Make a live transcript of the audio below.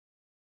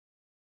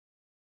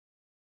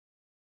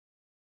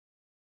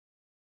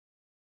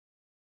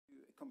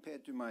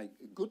compared to my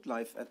good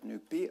life at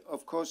NUPI,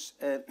 of course,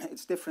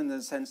 it's different in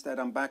the sense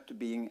that I'm back to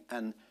being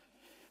an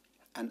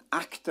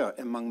actor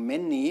among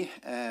many,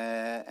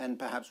 and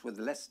perhaps with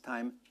less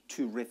time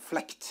to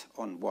reflect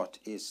on what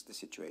is the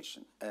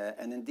situation.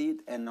 And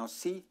indeed,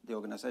 NRC, the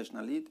organization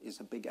I lead,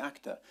 is a big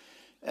actor.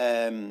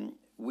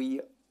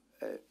 We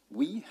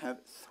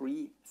have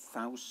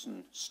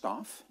 3,000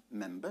 staff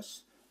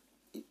members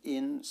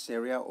in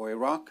Syria or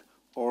Iraq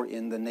or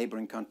in the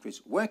neighboring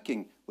countries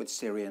working with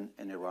Syrian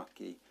and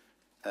Iraqi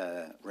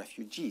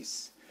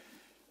refugees.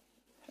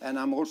 And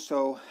I'm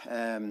also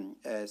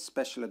a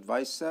special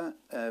advisor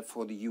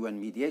for the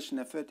UN mediation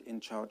effort in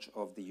charge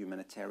of the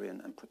humanitarian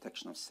and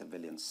protection of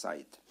civilians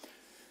side.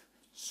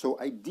 So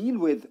I deal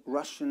with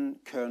Russian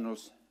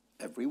colonels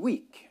every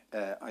week.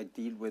 I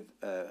deal with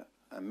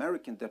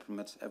American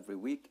diplomats every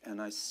week,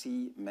 and I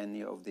see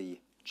many of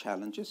the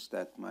challenges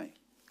that my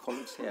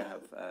colleagues here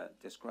have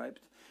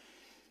described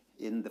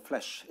in the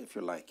flesh, if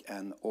you like,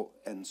 and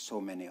so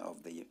many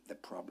of the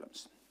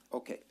problems.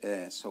 Okay,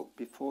 so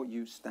before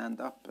you stand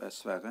up,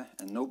 Sverre,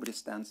 and nobody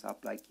stands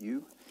up like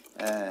you,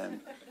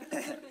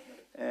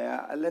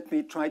 let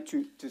me try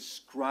to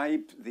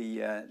describe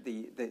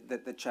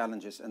the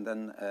challenges and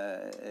then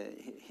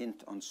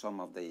hint on some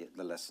of the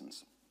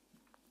lessons.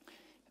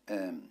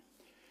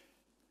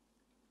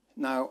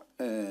 Now,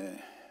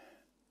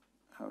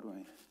 how do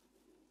I?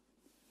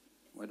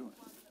 Where do I?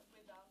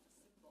 Without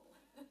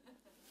a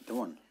symbol. The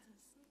one.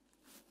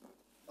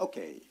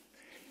 Okay.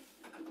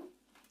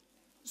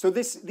 So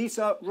these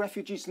are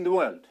refugees in the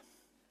world.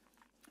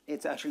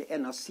 It's actually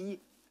NRC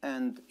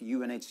and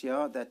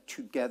UNHCR that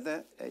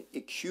together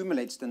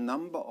accumulates the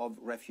number of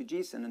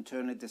refugees and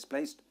internally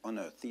displaced on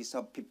Earth. These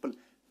are people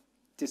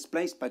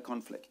displaced by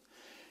conflict.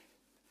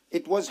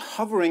 It was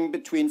hovering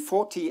between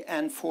 40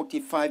 and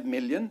 45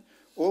 million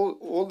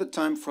all the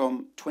time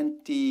from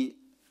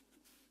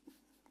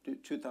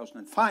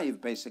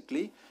 2005,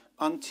 basically,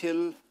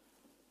 until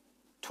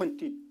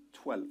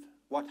 2012.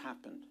 What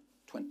happened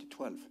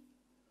 2012?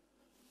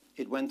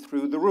 It went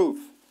through the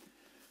roof.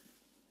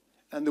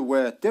 And there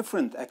were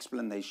different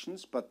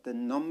explanations, but the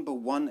number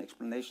one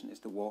explanation is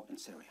the war in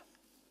Syria.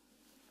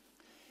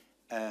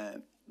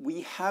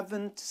 We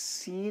haven't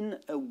seen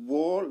a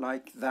war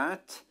like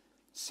that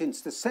since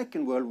the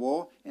Second World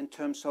War in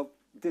terms of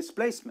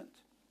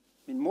displacement.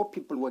 I mean, more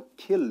people were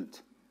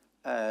killed,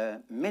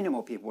 many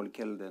more people were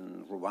killed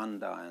in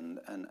Rwanda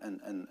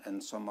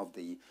and some of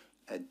the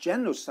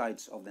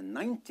genocides of the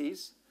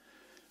 90s,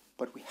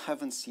 but we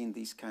haven't seen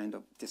these kind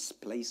of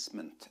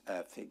displacement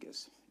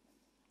figures.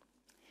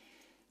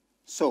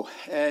 So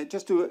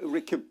just to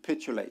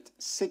recapitulate,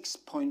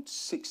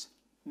 6.6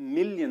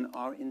 million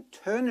are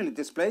internally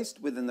displaced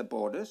within the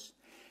borders,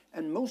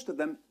 and most of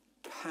them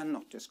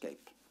cannot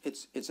escape.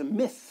 It's a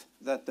myth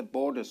that the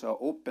borders are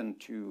open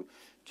to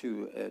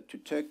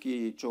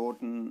Turkey,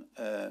 Jordan,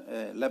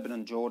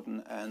 Lebanon,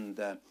 Jordan,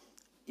 and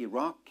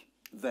Iraq.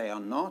 They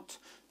are not.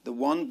 The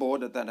one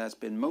border that has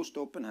been most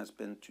open has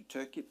been to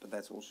Turkey, but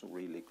that's also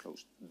really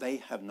closed. They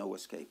have no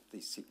escape, the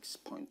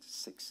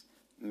 6.6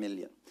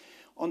 million.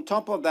 On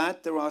top of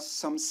that, there are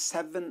some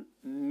 7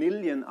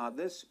 million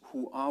others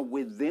who are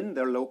within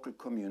their local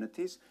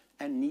communities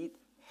and need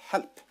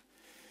help,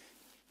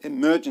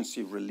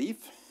 emergency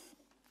relief.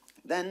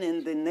 Then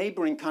in the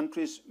neighboring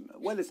countries,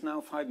 well, it's now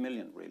 5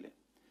 million, really.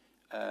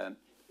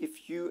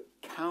 If you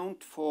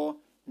count for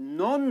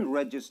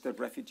non-registered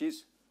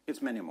refugees,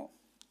 it's many more.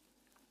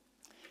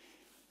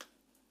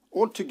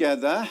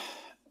 Altogether,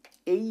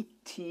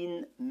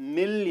 18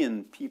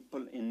 million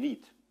people in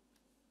need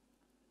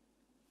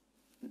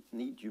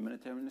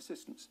humanitarian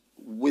assistance.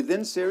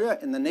 Within Syria,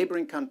 in the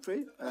neighboring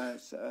country, and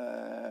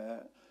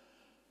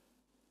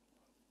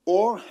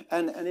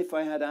if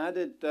I had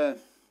added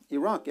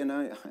Iraq, and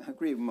I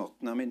agree with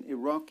Morten, I mean,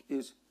 Iraq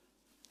is,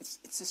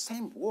 it's the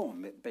same war,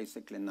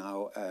 basically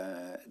now,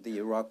 the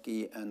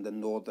Iraqi and the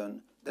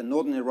northern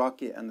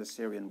Iraqi and the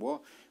Syrian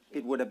war.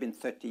 It would have been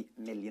 30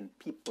 million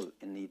people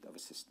in need of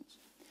assistance.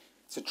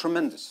 It's a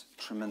tremendous,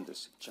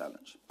 tremendous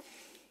challenge.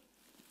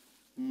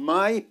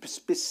 My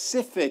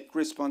specific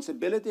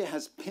responsibility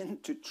has been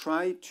to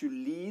try to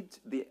lead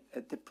the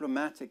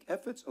diplomatic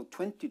efforts of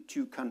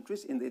 22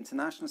 countries in the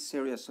International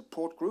Syria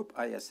Support Group,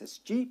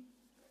 ISSG,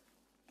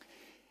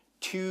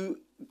 to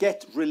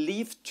get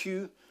relief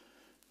to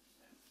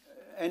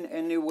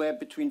anywhere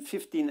between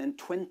 15 and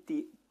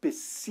 20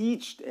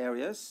 besieged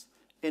areas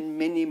and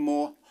many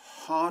more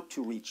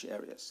hard-to-reach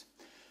areas.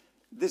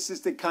 This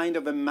is the kind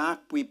of a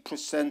map we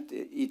present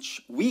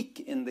each week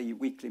in the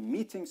weekly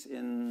meetings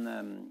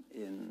in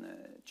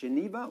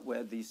Geneva,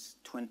 where these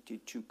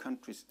 22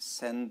 countries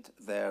send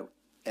their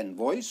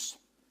envoys.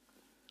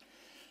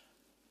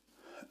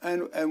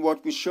 And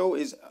what we show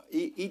is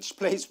each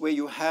place where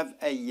you have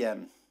a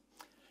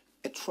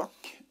truck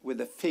with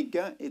a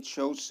figure, it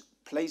shows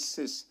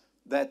places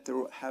that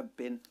there have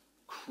been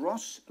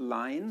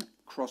cross-frontline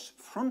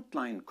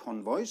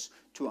convoys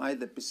to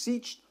either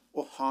besieged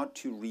or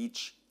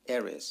hard-to-reach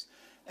areas.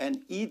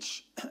 And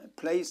each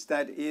place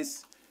that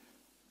is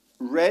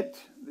red,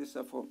 these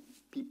are for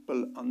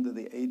people under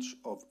the age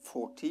of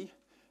 40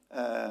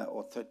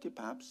 or 30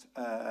 perhaps.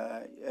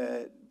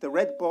 The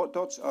red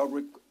dots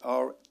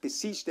are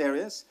besieged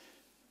areas,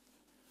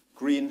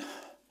 green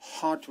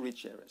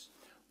hard-to-reach areas.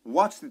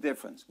 What's the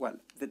difference? Well,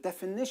 the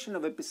definition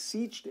of a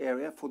besieged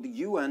area for the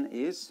UN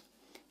is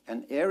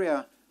an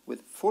area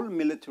with full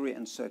military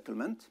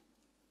encirclement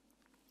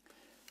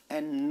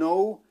and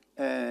no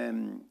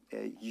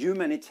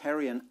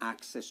humanitarian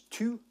access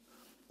to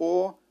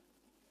or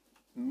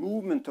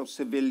movement of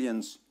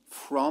civilians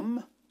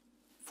from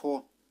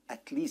for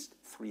at least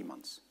 3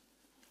 months.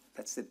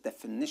 That's the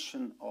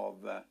definition of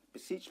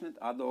besiegement.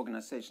 Other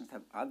organizations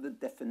have other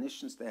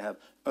definitions. They have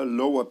a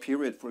lower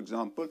period, for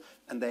example,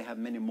 and they have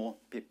many more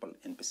people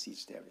in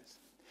besieged areas.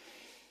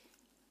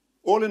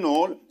 All in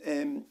all,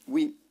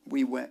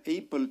 we were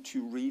able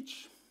to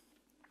reach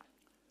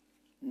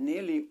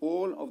nearly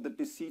all of the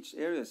besieged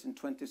areas in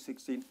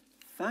 2016,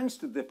 thanks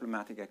to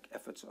diplomatic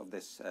efforts of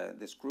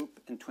this group.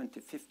 In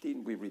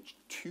 2015, we reached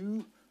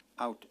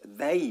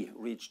they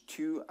reached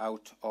 2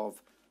 out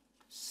of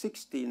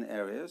 16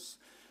 areas.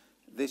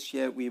 This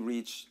year we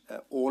reached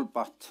all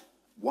but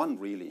 1,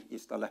 really,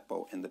 East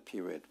Aleppo, in the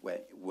period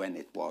when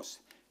it was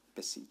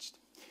besieged.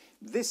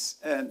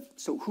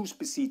 So who's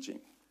besieging?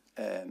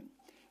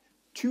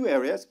 2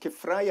 areas,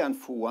 Kefraya and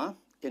Foua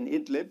in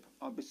Idlib,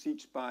 are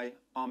besieged by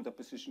armed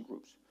opposition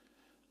groups.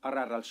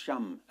 Arar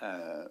al-Sham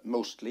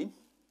mostly.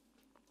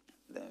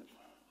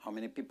 How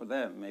many people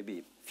there?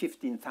 Maybe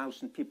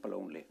 15,000 people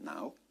only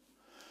now.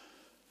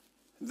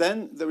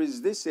 Then there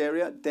is this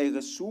area, Deir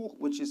ez-Zor,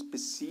 which is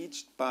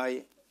besieged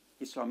by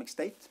Islamic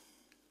State.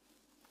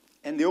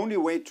 And the only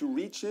way to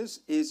reach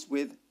us is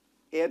with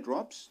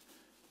airdrops,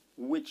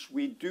 which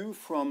we do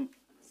from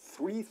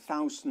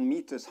 3,000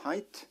 meters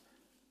height.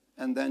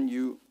 And then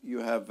you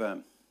have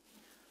a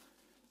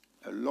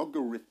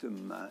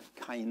logarithm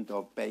kind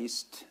of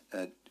based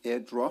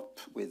airdrop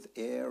with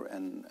air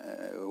and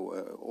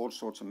all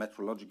sorts of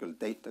meteorological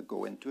data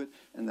go into it.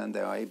 And then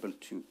they are able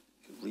to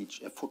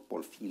reach a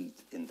football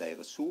field in Deir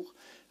ez-Zor,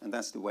 and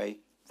that's the way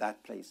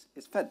that place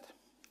is fed.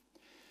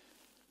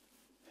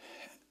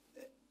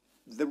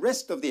 The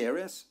rest of the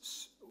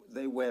areas,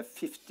 they were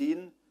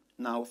 15,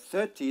 now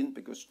 13,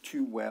 because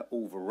 2 were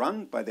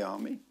overrun by the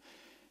army,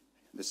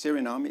 the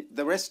Syrian army.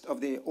 The rest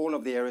of all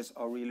of the areas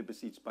are really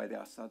besieged by the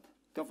Assad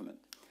government.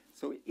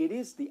 So it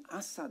is the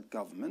Assad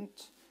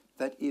government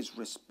that is,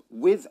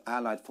 with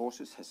allied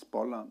forces,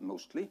 Hezbollah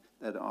mostly,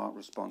 that are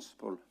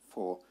responsible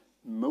for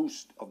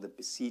most of the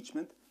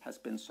besiegement, has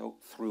been so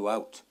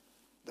throughout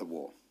the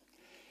war.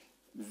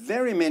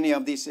 Very many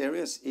of these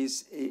areas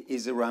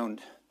is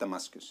around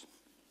Damascus.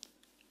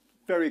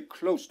 Very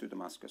close to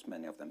Damascus,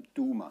 many of them.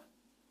 Douma.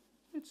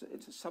 It's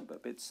a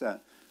suburb. It's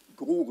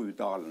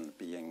Groruddalen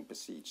being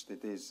besieged.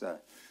 It is,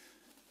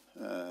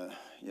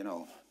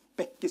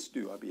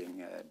 Bekkestua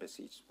being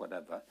besieged,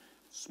 whatever.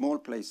 Small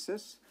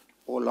places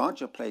or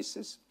larger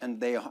places, and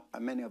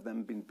many of them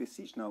have been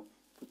besieged now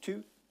for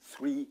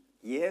 2-3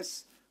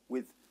 years,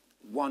 with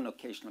one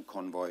occasional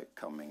convoy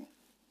coming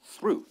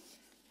through.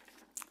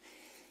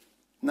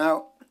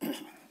 Now,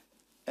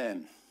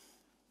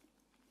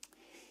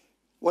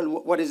 well,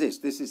 what is this?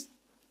 This is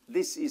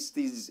this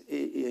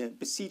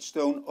besieged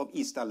zone of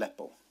East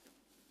Aleppo.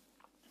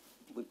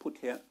 We put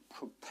here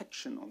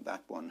protection on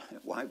that one.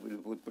 Why we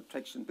put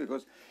protection?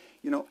 Because,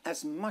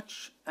 as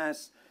much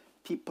as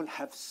people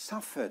have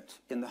suffered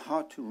in the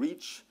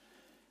hard-to-reach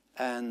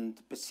and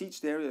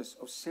besieged areas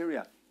of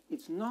Syria,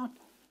 it's not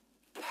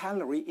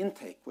calorie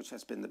intake which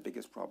has been the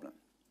biggest problem.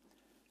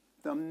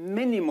 There are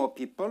many more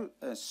people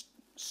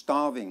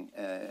starving,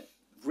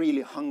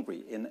 really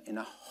hungry, in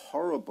a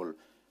horrible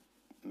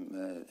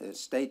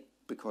state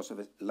because of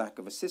a lack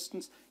of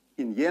assistance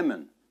in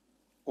Yemen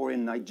or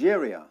in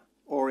Nigeria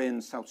or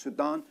in South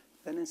Sudan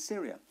than in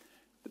Syria.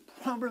 The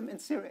problem in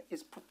Syria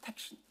is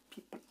protection.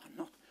 People are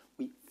not.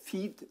 We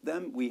feed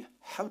them, we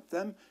help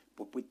them,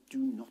 but we do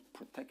not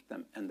protect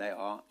them, and they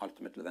are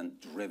ultimately then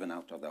driven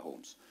out of their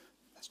homes.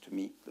 That's, to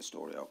me, the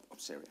story of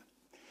Syria.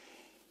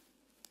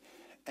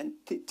 And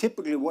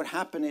typically what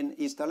happened in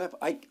East Aleppo,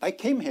 I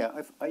came here,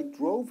 I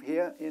drove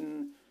here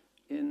in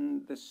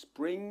the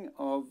spring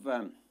of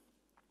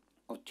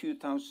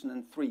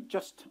 2003,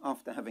 just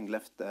after having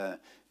left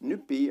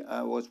NUPI.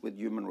 I was with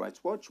Human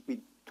Rights Watch. We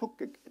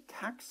took a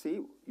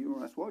taxi, Human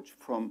Rights Watch,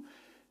 from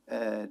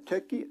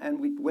Turkey, and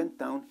we went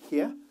down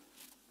here.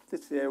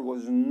 This area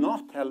was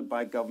not held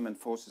by government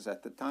forces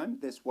at the time.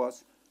 This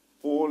was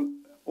all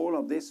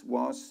of this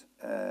was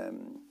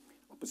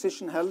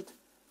opposition held,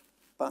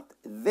 but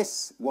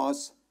this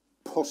was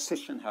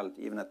position held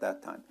even at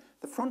that time.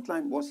 The front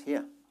line was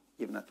here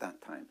even at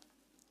that time.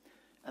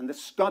 And the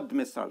Scud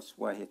missiles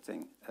were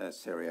hitting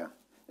Syria,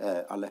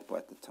 Aleppo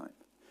at the time.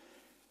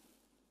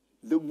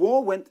 The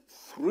war went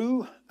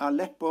through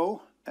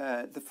Aleppo,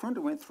 the front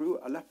went through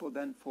Aleppo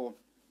then for,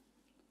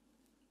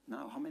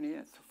 now how many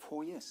years?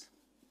 4 years.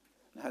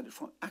 They had an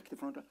active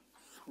front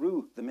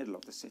through the middle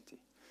of the city.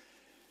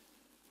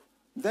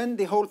 Then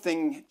the whole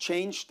thing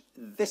changed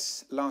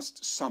this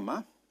last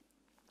summer,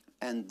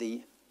 and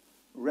the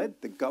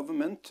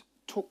government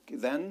took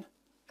then,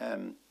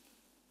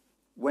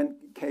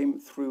 came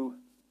through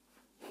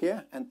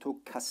here and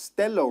took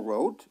Castello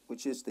Road,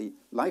 which is the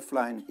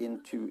lifeline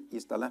into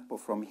East Aleppo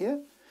from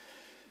here.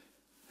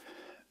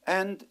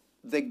 And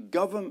the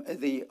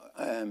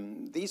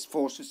these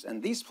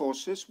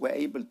forces were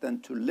able then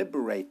to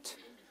liberate,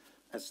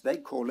 as they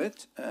call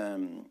it,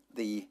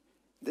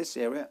 this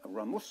area,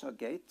 Ramusa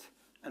Gate,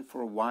 and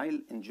for a while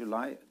in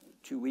July,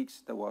 2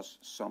 weeks, there was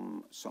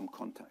some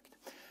contact.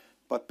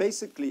 But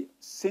basically,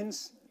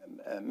 since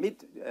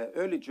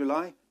early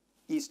July,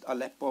 East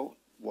Aleppo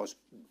was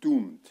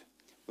doomed.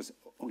 It was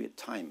only a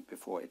time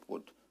before it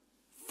would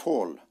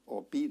fall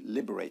or be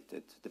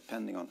liberated,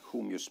 depending on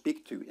whom you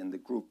speak to in the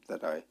group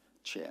that I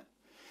chair.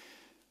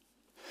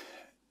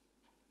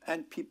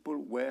 And people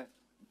were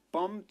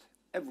bombed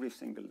every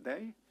single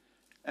day,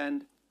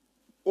 and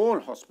all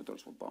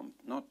hospitals were bombed.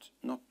 Not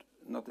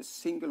a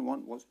single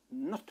one was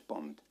not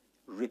bombed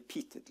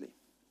repeatedly.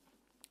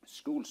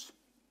 Schools,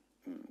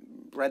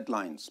 bread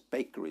lines,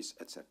 bakeries,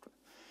 etc.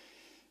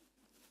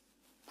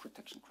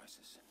 Protection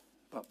crisis.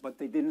 But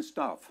they didn't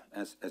starve,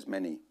 as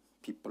many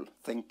people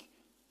think.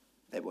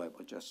 They were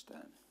just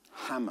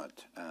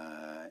hammered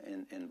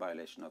in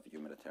violation of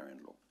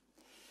humanitarian law.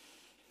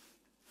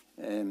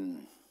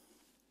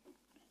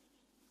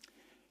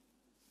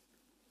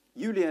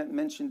 Julia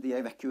mentioned the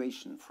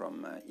evacuation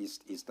from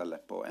East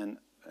Aleppo, and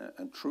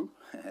true,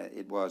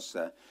 it was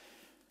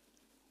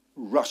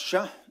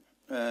Russia,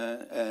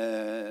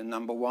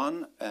 number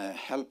one,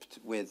 helped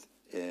with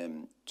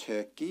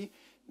Turkey,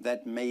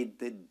 that made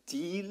the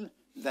deal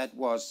that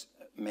was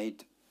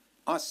made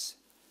us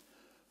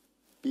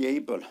be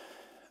able,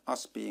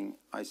 us being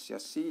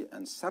ICRC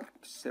and SARC,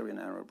 Syrian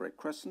Arab Red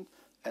Crescent,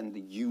 and the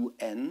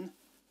UN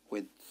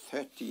with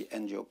 30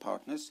 NGO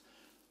partners,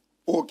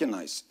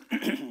 organize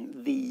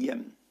the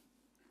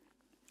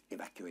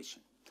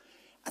evacuation.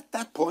 At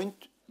that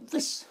point,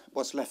 this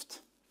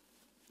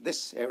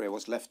area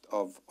was left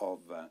of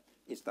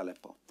East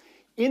Aleppo.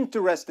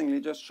 Interestingly,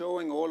 just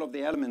showing all of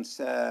the elements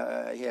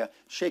here,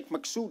 Sheikh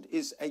Maqsoud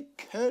is a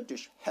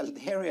Kurdish-held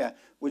area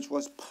which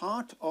was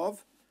part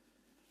of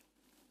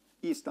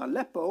East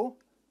Aleppo,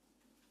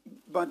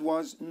 but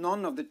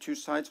none of the two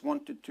sides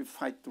wanted to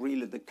fight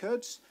really the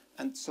Kurds,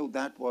 and so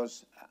that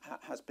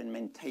has been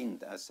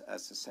maintained as a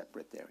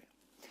separate area.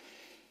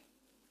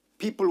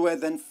 People were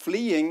then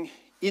fleeing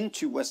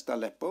into West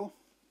Aleppo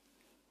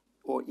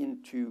or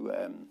into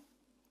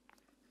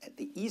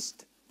the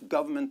east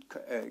government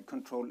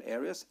control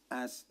areas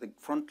as the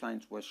front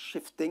lines were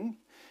shifting,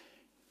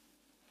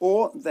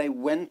 or they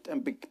went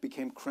and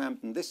became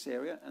cramped in this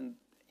area, and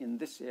in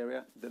this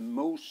area the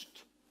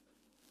most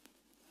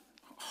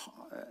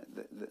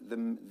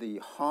the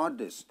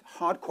hardest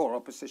hardcore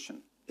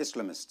opposition,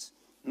 Islamists,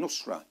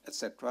 Nusra,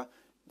 etc.,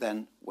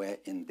 then were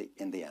in the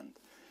end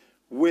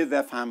with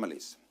their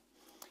families.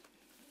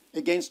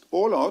 Against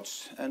all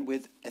odds, and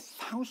with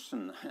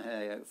 1,000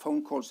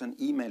 phone calls and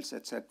emails,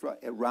 etc.,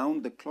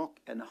 around the clock,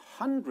 and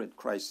 100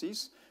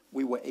 crises,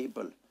 we were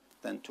able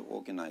then to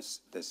organize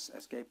this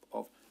escape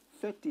of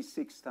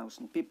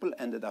 36,000 people.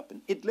 Ended up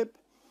in Idlib,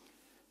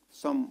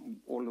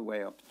 some all the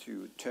way up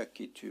to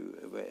Turkey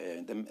to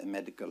the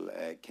medical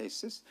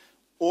cases,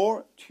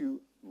 or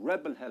to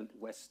rebel-held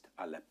West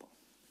Aleppo.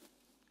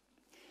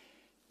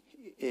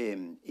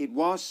 It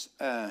was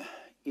an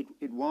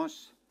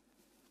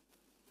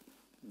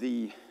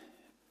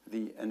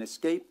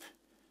escape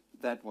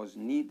that was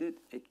needed.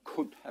 It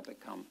could have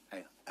become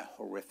a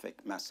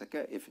horrific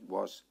massacre if it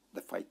was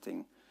the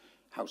fighting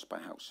house by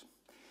house.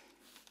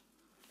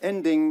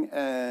 Ending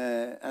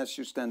as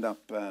you stand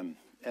up,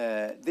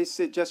 this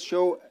just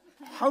show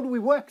how do we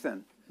work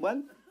then?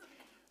 Well,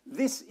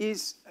 this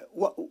is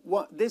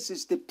this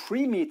is the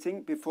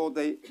pre-meeting before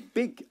the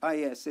big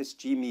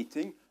ISSG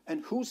meeting,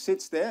 and who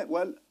sits there?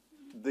 Well,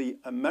 the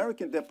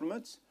American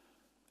diplomats.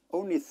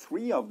 Only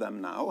 3 of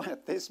them now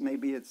at this.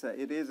 Maybe it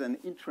is an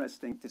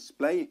interesting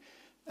display.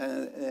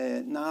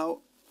 Now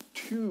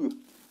 2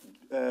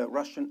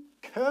 Russian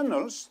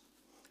colonels,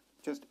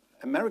 just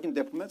American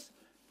diplomats,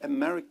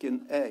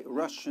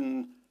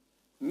 Russian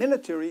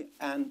military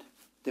and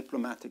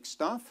diplomatic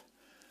staff.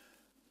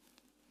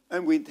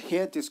 And we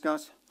here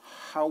discuss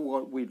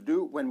what we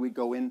do when we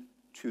go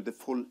into the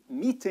full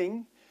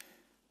meeting.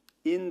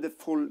 In the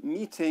full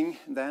meeting,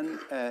 then,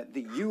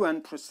 the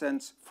UN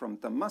presents from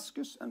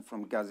Damascus and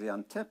from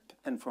Gaziantep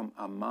and from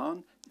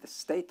Amman the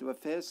state of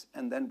affairs,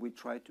 and then we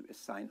try to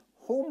assign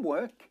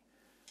homework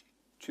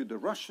to the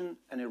Russian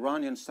and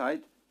Iranian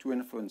side to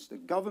influence the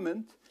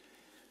government,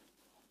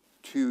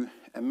 to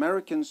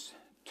Americans,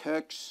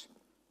 Turks,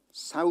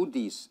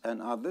 Saudis,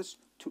 and others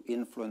to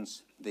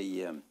influence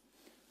the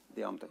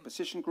armed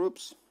opposition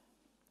groups.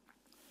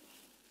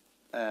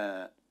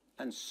 And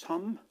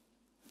some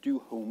do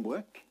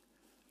homework.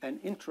 And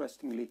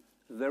interestingly,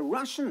 the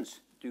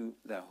Russians do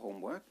their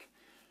homework,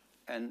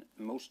 and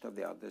most of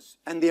the others,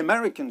 and the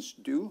Americans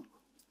do,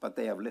 but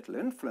they have little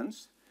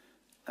influence,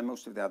 and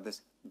most of the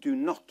others do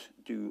not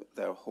do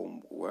their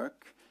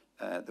homework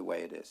the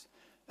way it is.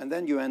 And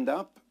then you end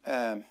up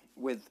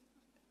with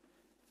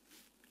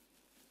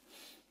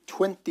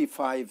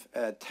 25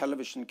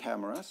 television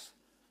cameras.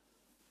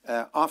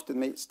 After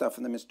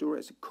Staffan de Mistura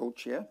is a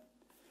co-chair.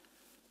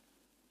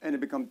 And it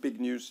became big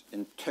news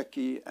in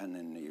Turkey and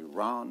in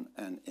Iran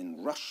and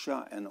in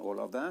Russia and all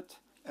of that.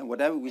 And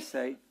whatever we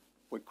say,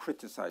 we're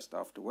criticized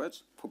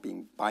afterwards for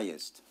being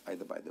biased,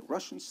 either by the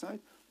Russian side,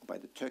 or by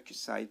the Turkish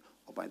side,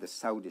 or by the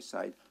Saudi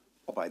side,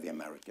 or by the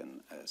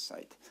American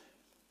side.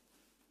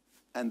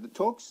 And the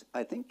talks,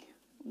 I think,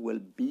 will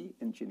be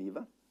in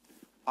Geneva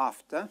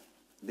after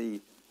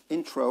the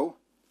intro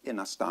in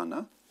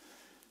Astana,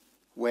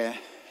 where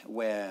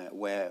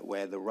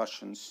the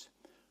Russians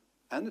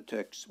and the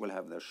Turks will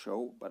have their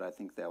show, but I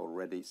think they're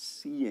already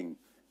seeing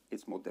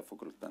it's more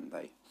difficult than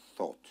they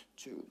thought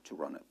to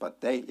run it.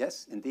 But they,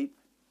 yes, indeed,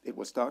 it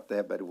will start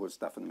there, but it will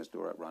Staffan de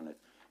Mistura run it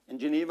in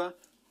Geneva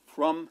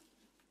from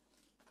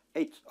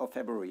 8th of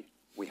February,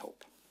 we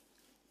hope.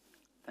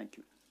 Thank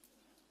you.